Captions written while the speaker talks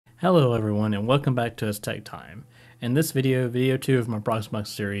Hello everyone and welcome back to Tech Time. In this video 2 of my Proxmox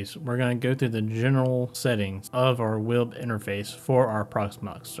series, we're going to go through the general settings of our web interface for our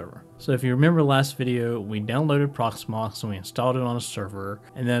Proxmox server. So if you remember last video, we downloaded Proxmox and we installed it on a server,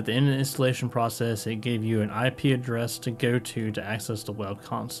 and then at the end of the installation process it gave you an IP address to go to access the web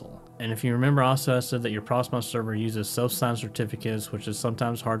console. And if you remember also, I said that your Proxmox server uses self-signed certificates, which is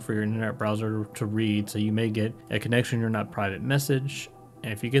sometimes hard for your internet browser to read, so you may get a connection or not private message.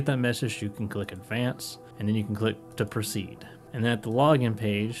 And if you get that message, you can click advance and then you can click to proceed. And then at the login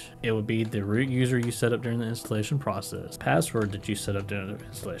page, it would be the root user you set up during the installation process, password that you set up during the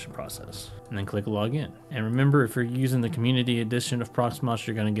installation process, and then click login. And remember, if you're using the community edition of Proxmox,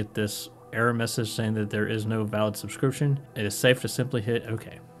 you're going to get this error message saying that there is no valid subscription. It is safe to simply hit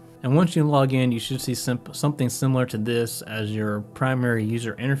OK. And once you log in, you should see something similar to this as your primary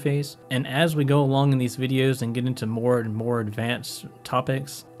user interface. And as we go along in these videos and get into more and more advanced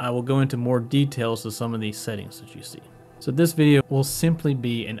topics, I will go into more details of some of these settings that you see. So this video will simply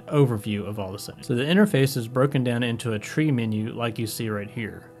be an overview of all the settings. So the interface is broken down into a tree menu like you see right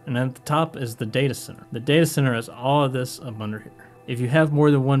here. And at the top is the data center. The data center has all of this up under here. If you have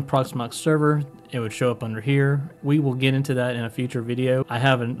more than one Proxmox server, it would show up under here. We will get into that in a future video. I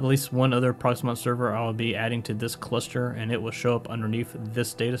have at least one other Proxmox server I will be adding to this cluster, and it will show up underneath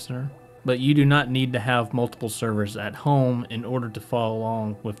this data center. But you do not need to have multiple servers at home in order to follow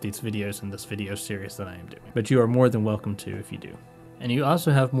along with these videos in this video series that I am doing. But you are more than welcome to if you do. And you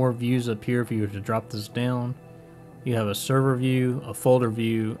also have more views up here if you were to drop this down. You have a server view, a folder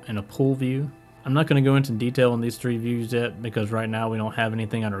view, and a pool view. I'm not going to go into detail on these three views yet because right now we don't have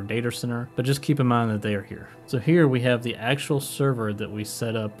anything on our data center, but just keep in mind that they are here. So here we have the actual server that we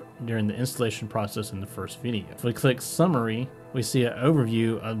set up during the installation process in the first video. If we click summary, we see an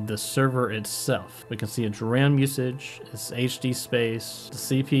overview of the server itself. We can see its RAM usage, its HD space,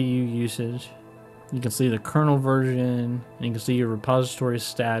 the CPU usage. You can see the kernel version, and you can see your repository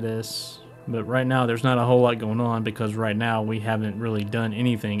status. But right now there's not a whole lot going on because right now we haven't really done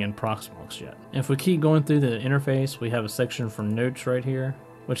anything in Proxmox yet. If we keep going through the interface, we have a section for notes right here,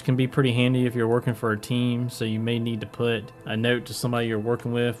 which can be pretty handy if you're working for a team. So you may need to put a note to somebody you're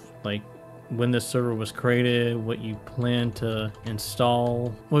working with, like when this server was created, what you plan to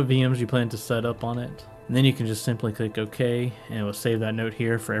install, what VMs you plan to set up on it. And then you can just simply click OK, and it will save that note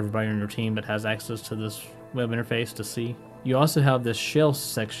here for everybody on your team that has access to this web interface to see. You also have this shell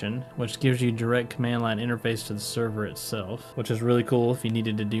section, which gives you direct command line interface to the server itself, which is really cool if you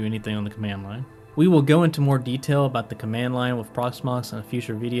needed to do anything on the command line. We will go into more detail about the command line with Proxmox in a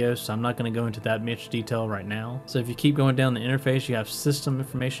future video, so I'm not going to go into that much detail right now. So if you keep going down the interface, you have system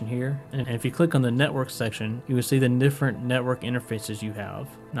information here. And if you click on the network section, you will see the different network interfaces you have.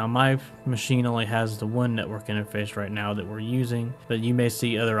 Now my machine only has the one network interface right now that we're using, but you may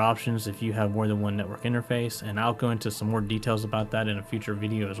see other options if you have more than one network interface, and I'll go into some more details about that in a future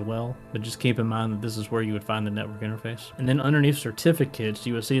video as well. But just keep in mind that this is where you would find the network interface. And then underneath certificates,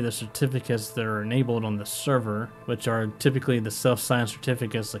 you will see the certificates that are enabled on the server, which are typically the self-signed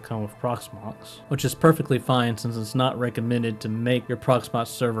certificates that come with Proxmox, which is perfectly fine since it's not recommended to make your Proxmox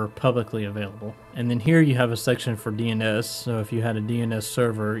server publicly available. And then here you have a section for DNS, so if you had a DNS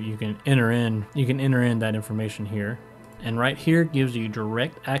server, you can enter in that information here. And right here gives you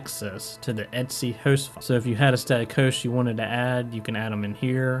direct access to the etc host file. So if you had a static host you wanted to add, you can add them in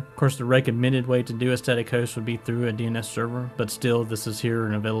here. Of course, the recommended way to do a static host would be through a DNS server, but still this is here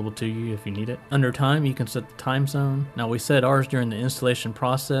and available to you if you need it. Under time, you can set the time zone. Now we set ours during the installation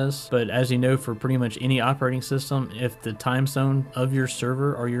process, but as you know, for pretty much any operating system, if the time zone of your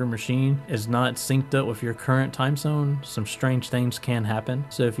server or your machine is not synced up with your current time zone, some strange things can happen.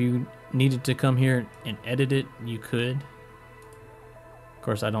 So if you needed to come here and edit it, you could. Of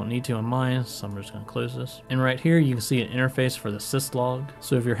course, I don't need to on mine, so I'm just going to close this. And right here, you can see an interface for the syslog.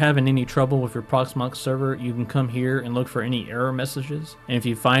 So if you're having any trouble with your Proxmox server, you can come here and look for any error messages. And if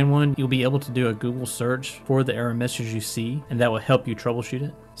you find one, you'll be able to do a Google search for the error message you see, and that will help you troubleshoot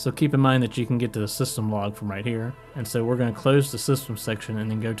it. So keep in mind that you can get to the system log from right here. And so we're going to close the system section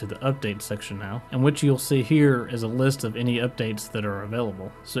and then go to the update section now. And what you'll see here is a list of any updates that are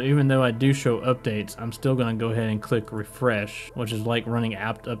available. So even though I do show updates, I'm still going to go ahead and click refresh, which is like running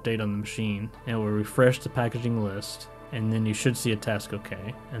apt update on the machine. And it will refresh the packaging list. And then you should see a task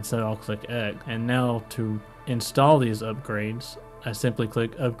OK. And so I'll click X. And now to install these upgrades, I simply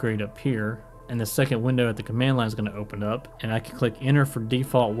click upgrade up here. And the second window at the command line is going to open up, and I can click enter for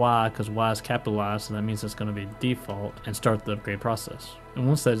default Y because Y is capitalized, so that means it's going to be default, and start the upgrade process. And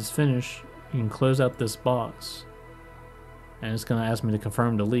once that is finished, you can close out this box, and it's going to ask me to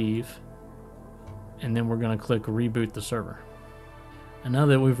confirm to leave, and then we're going to click reboot the server. And now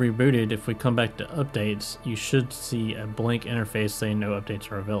that we've rebooted, if we come back to updates, you should see a blank interface saying no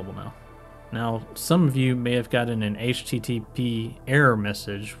updates are available now. Now, some of you may have gotten an HTTP error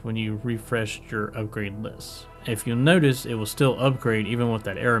message when you refreshed your upgrade list. If you'll notice, it will still upgrade even with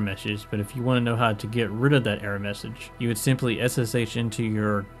that error message, but if you want to know how to get rid of that error message, you would simply SSH into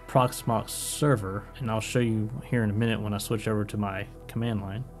your Proxmox server, and I'll show you here in a minute when I switch over to my command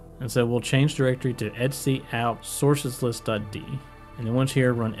line. And so we'll change directory to etc out sourceslist.d. And then once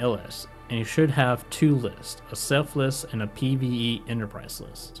here, run ls, and you should have two lists, a self list and a PVE enterprise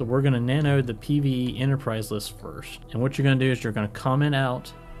list. So we're going to nano the PVE enterprise list first, and what you're going to do is you're going to comment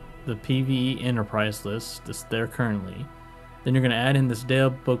out the PVE enterprise list that's there currently. Then you're going to add in this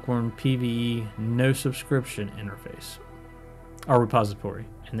dev bookworm PVE no subscription interface or repository,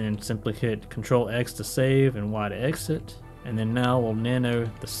 and then simply hit Control X to save and Y to exit. And then now we'll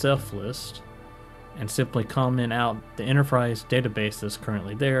nano the self list and simply comment out the enterprise database that's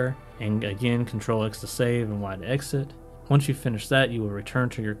currently there, and again Control X to save and Y to exit. Once you finish that, you will return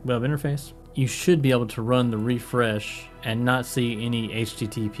to your web interface. You should be able to run the refresh and not see any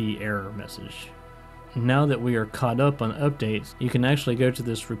HTTP error message. Now that we are caught up on updates, you can actually go to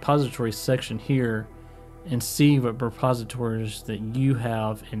this repository section here and see what repositories that you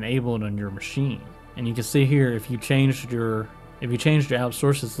have enabled on your machine. And you can see here, if you changed your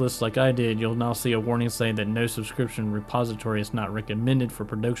outsources list like I did, you'll now see a warning saying that no subscription repository is not recommended for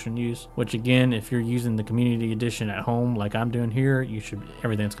production use, which again, if you're using the community edition at home like I'm doing here,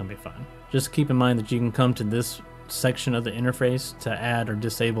 everything's gonna be fine. Just keep in mind that you can come to this section of the interface to add or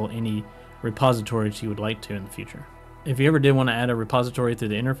disable any repositories you would like to in the future. If you ever did want to add a repository through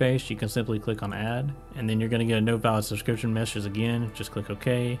the interface, you can simply click on add, and then you're going to get a no valid subscription message again. Just click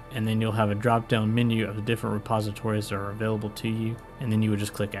OK, and then you'll have a drop down menu of the different repositories that are available to you, and then you would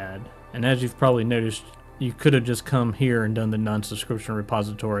just click add. And as you've probably noticed, you could have just come here and done the non-subscription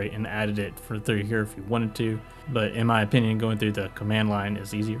repository and added it through here if you wanted to, but in my opinion, going through the command line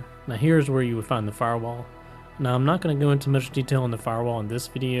is easier. Now here's where you would find the firewall. Now I'm not going to go into much detail on the firewall in this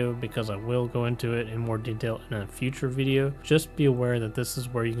video because I will go into it in more detail in a future video. Just be aware that this is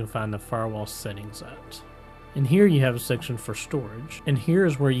where you can find the firewall settings at. And here you have a section for storage, and here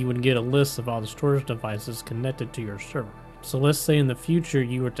is where you would get a list of all the storage devices connected to your server. So let's say in the future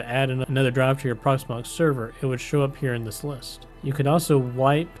you were to add another drive to your Proxmox server, it would show up here in this list. You could also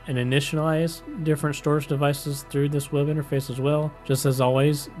wipe and initialize different storage devices through this web interface as well. Just as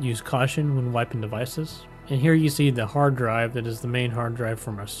always, use caution when wiping devices. And here you see the hard drive that is the main hard drive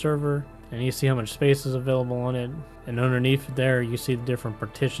for my server, and you see how much space is available on it, and underneath there you see the different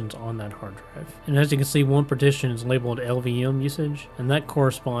partitions on that hard drive. And as you can see, one partition is labeled LVM usage, and that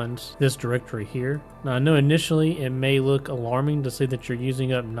corresponds to this directory here. Now I know initially it may look alarming to see that you're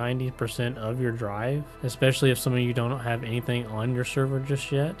using up 90% of your drive, especially if some of you don't have anything on your server just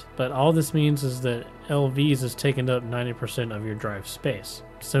yet, but all this means is that LVs is taking up 90% of your drive space.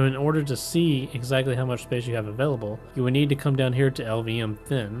 So in order to see exactly how much space you have available, you would need to come down here to LVM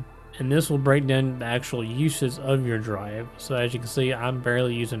thin, and this will break down the actual uses of your drive. So as you can see, I'm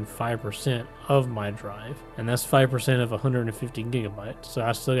barely using 5% of my drive, and that's 5% of 150 gigabytes, so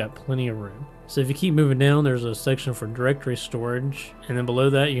I still got plenty of room. So if you keep moving down, there's a section for directory storage, and then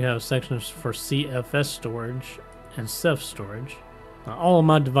below that you have sections for CFS storage and Ceph storage. Now, all of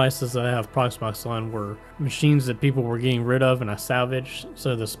my devices that I have Proxmox on were machines that people were getting rid of and I salvaged,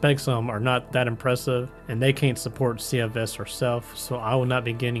 so the specs on them are not that impressive and they can't support CFS or Ceph, so I will not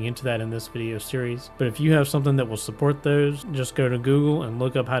be getting into that in this video series. But if you have something that will support those, just go to Google and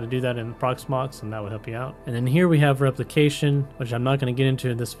look up how to do that in Proxmox and that will help you out. And then here we have replication, which I'm not going to get into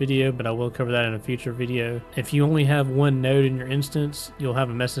in this video, but I will cover that in a future video. If you only have one node in your instance, you'll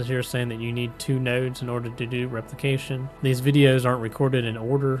have a message here saying that you need 2 nodes in order to do replication. These videos aren't recorded in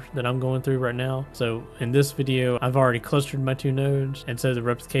order that I'm going through right now, so in this video I've already clustered my 2 nodes, and so the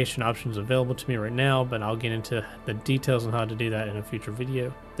replication option is available to me right now, but I'll get into the details on how to do that in a future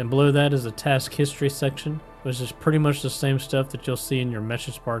video. Then below that is a task history section, which is pretty much the same stuff that you'll see in your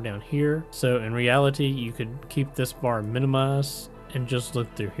message bar down here. So in reality you could keep this bar minimized and just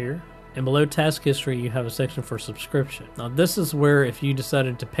look through here. And below task history you have a section for subscription. Now this is where if you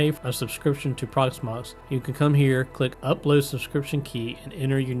decided to pay for a subscription to Proxmox, you can come here, click upload subscription key, and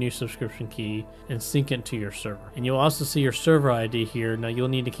enter your new subscription key and sync it to your server. And you'll also see your server ID here. Now you'll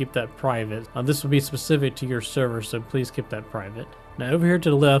need to keep that private. Now this will be specific to your server, so please keep that private. Now over here to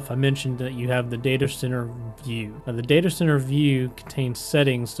the left, I mentioned that you have the data center view. Now the data center view contains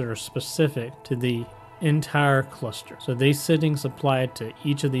settings that are specific to the entire cluster. So these settings apply to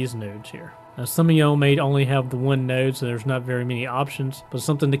each of these nodes here. Now, some of y'all may only have the one node, so there's not very many options, but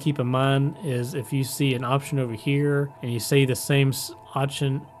something to keep in mind is if you see an option over here and you see the same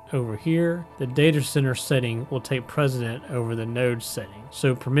option over here, the data center setting will take precedent over the node setting.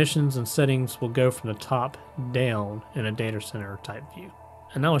 So permissions and settings will go from the top down in a data center type view.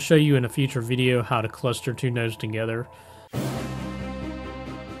 And I will show you in a future video how to cluster two nodes together.